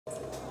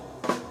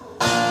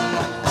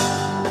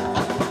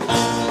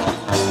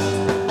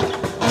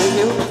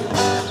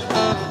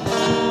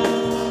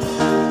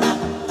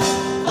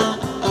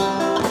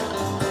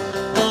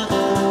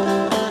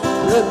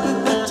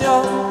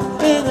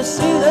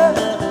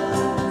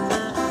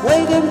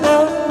looking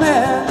for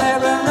man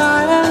every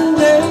night and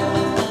day.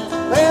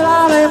 Well,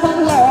 I live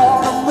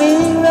alone and we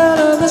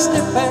run the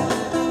snippet.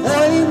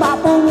 Way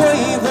up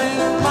away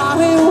with my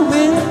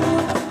wind.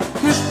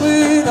 Keep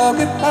it or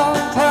keep on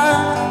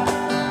turning.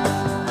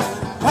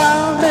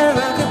 I'll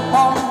never keep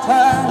on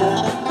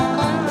turning.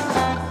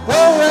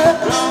 Roll it,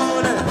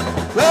 roll it,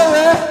 roll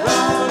it,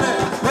 roll it,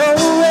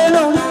 roll it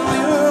on the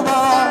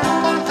river.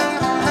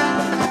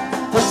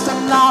 Push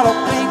another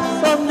big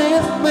from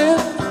this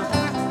with.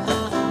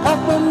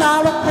 Up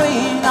another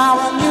plane, now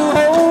when you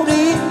hold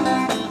it.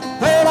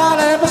 But I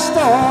never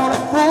stole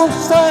it, won't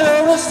stay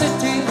in the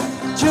city.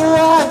 You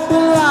walk the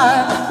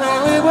line, the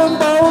ribbon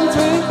bone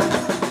tree.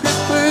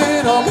 Keep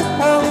it or keep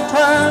on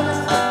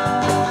turning.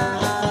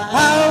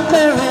 I'll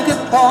never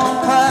keep on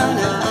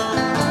turning.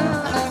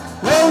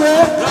 Roll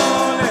it,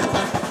 roll it,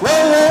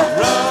 roll it,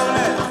 roll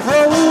it,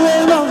 roll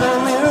it on the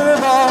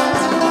river.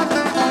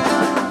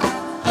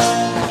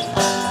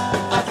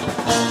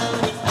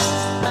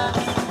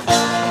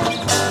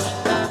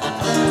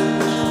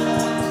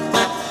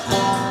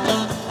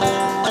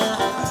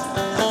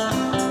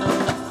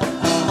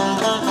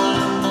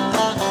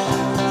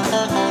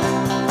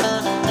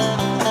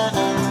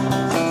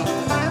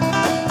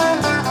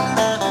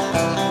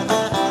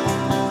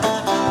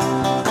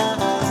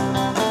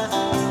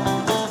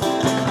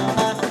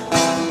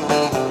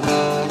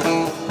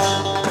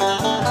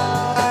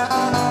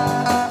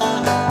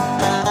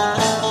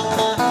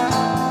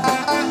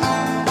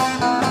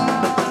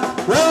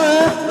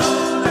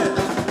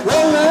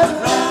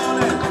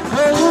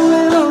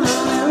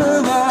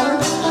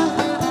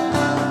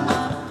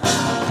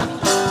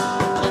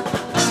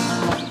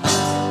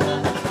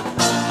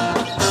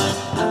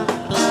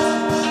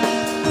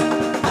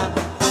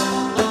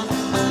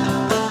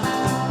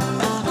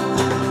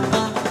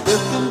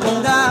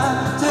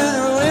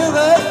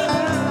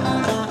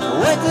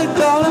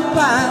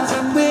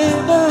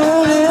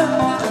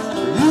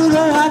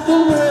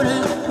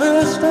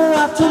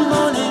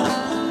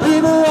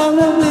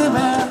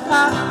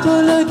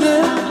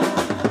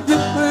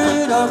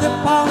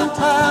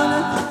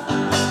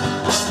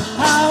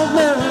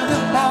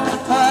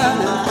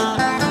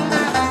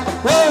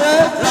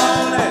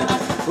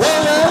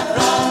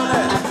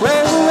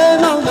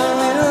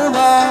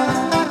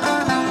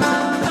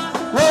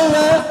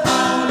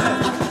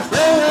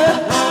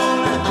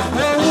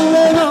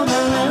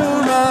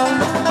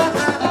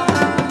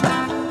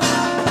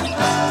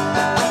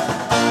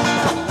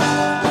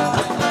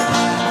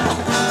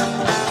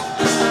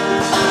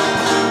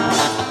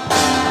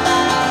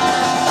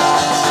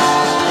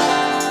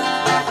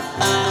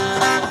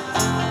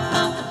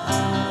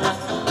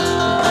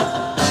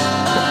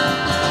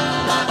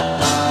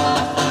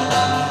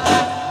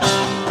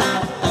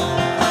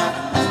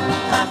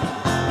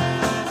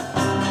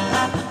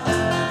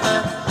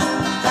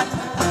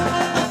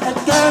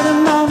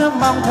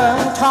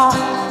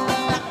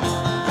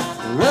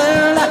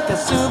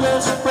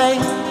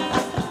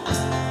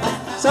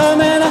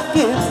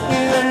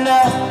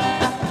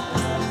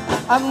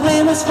 I'm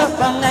famous for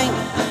my name.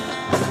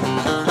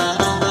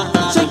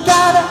 She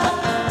got it,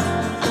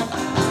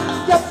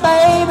 your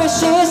baby,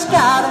 she's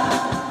got it.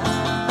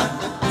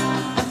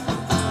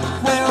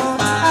 Well,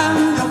 I'm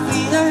your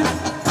feeder,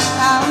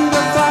 I'm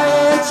your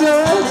fire,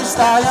 Julie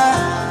starter.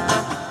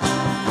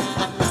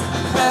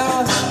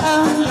 Well,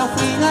 I'm your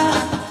feeder,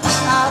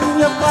 I'm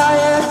your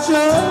fire,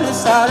 Julie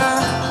starter.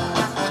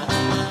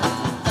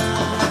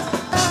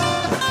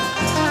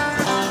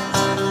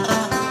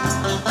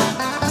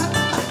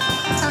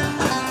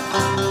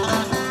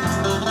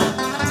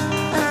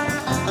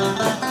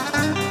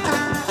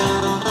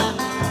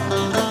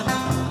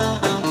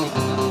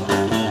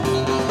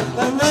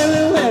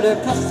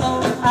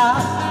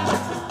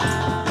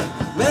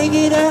 Make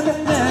it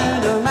every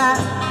man of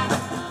mine.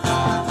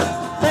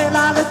 They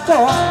lie the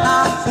door,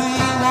 I'm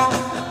free, won't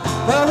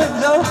go it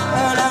low,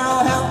 but I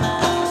don't help.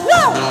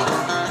 No!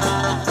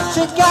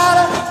 She got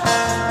it,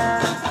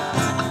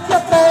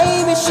 your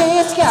baby,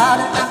 she's got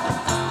it.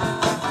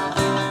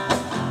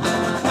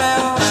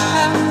 Well,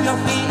 I'm your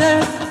feeder,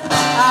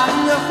 I'm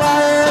your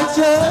fire,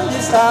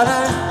 Julie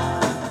starter.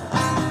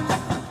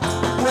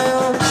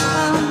 Well,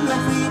 I'm your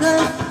feeder,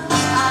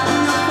 I'm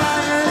your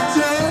fire,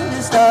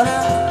 Julie starter.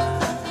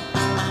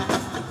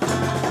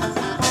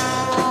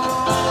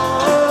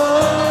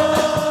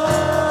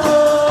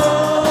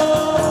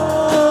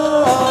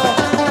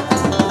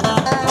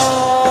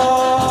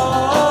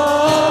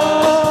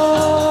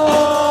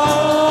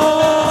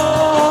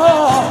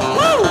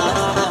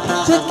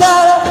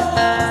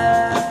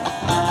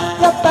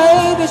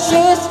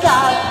 She's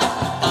got it.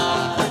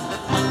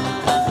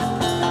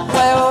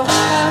 Well,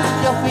 I'm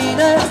your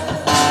feeder,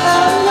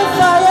 I'm your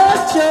fire,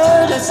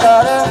 Julie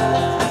starter.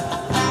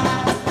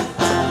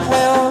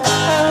 Well,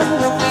 I'm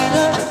your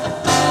feeder,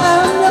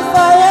 I'm your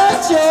fire,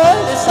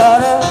 Julie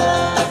starter.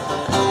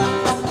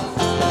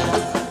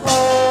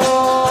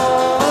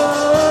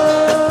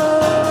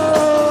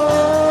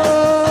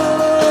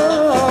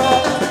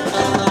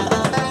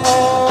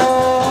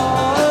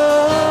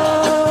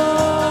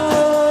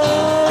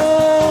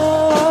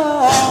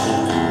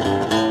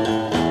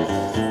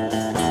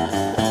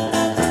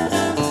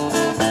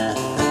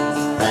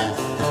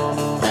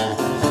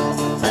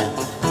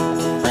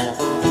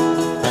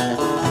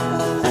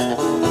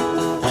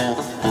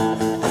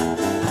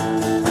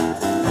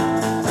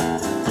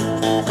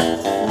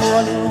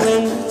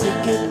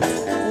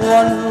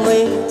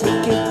 one-way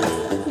ticket,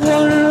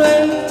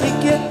 one-way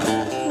ticket,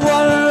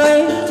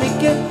 one-way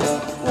ticket,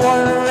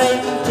 one-way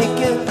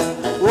ticket,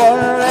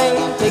 one-way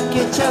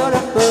ticket to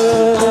the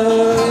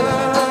world.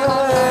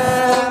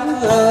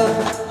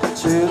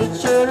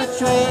 To the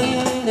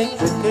train, and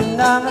clicking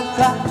on the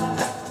clock.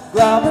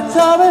 While we're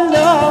coming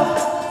off,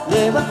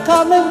 never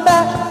coming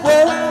back.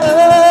 Whoa,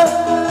 whoa.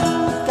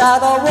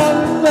 Got a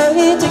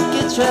one-way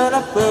ticket to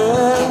the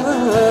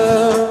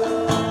world.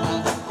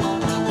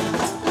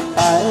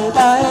 Bye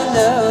bye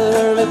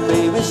love,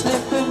 baby,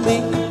 sleep with me.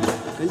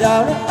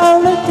 You're the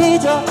only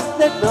teacher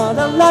that none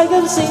of I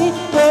can see.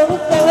 Whoa,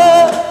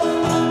 whoa.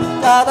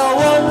 Got a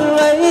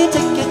one-way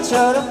ticket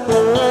to the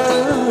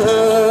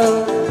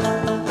world.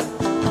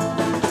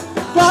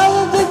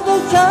 Gotta take the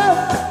cab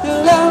to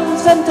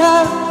Lambent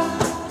town.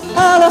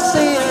 I'll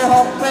see a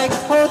heartbreak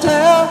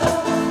hotel.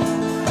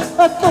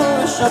 I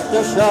push up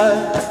the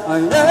shine, I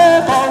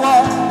never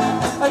walk,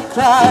 I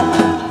cry,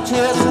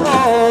 tears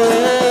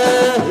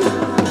rolling.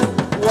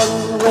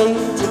 One-way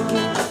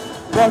ticket,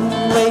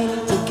 one-way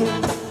ticket,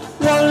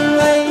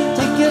 one-way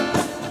ticket,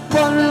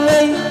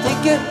 one-way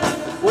ticket,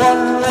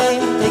 one-way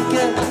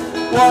ticket,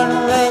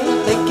 one-way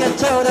ticket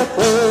to the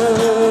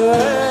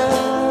world.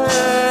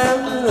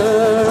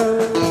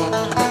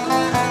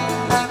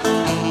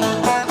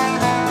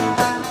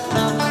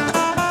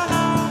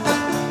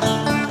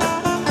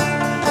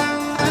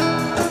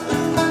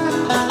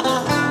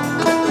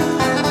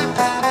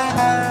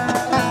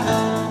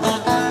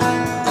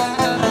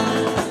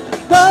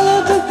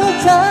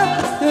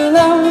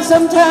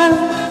 Sometimes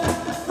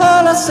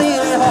all I see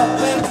is a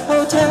heartbreak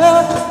hotel.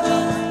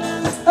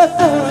 I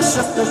push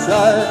up the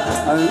side,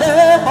 I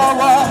lay her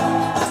walk,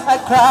 I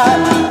cry,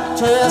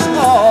 tears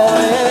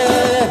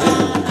falling.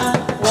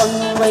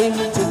 One-way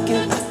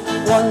ticket,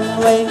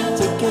 one-way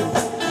ticket,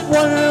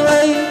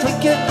 one-way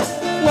ticket,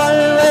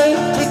 one-way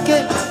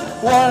ticket,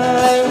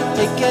 one-way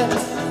ticket,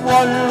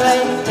 one-way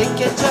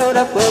ticket to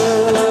the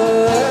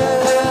world.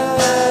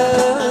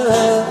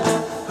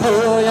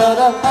 Oh, you're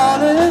the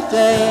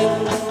holiday.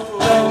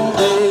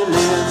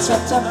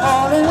 Such a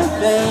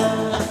holiday,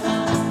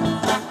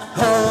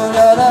 oh,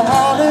 you're the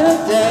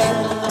holiday.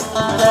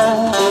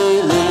 Don't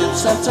believe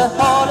such a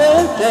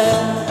holiday.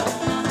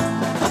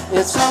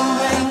 It's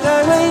something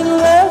that ain't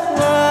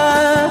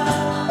worthwhile,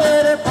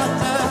 and a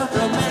butter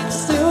that makes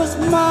you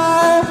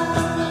smile,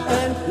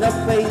 and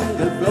nothing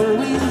but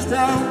flowing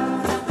stone,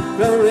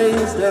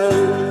 flowing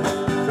stone,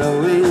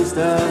 flowing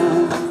stone.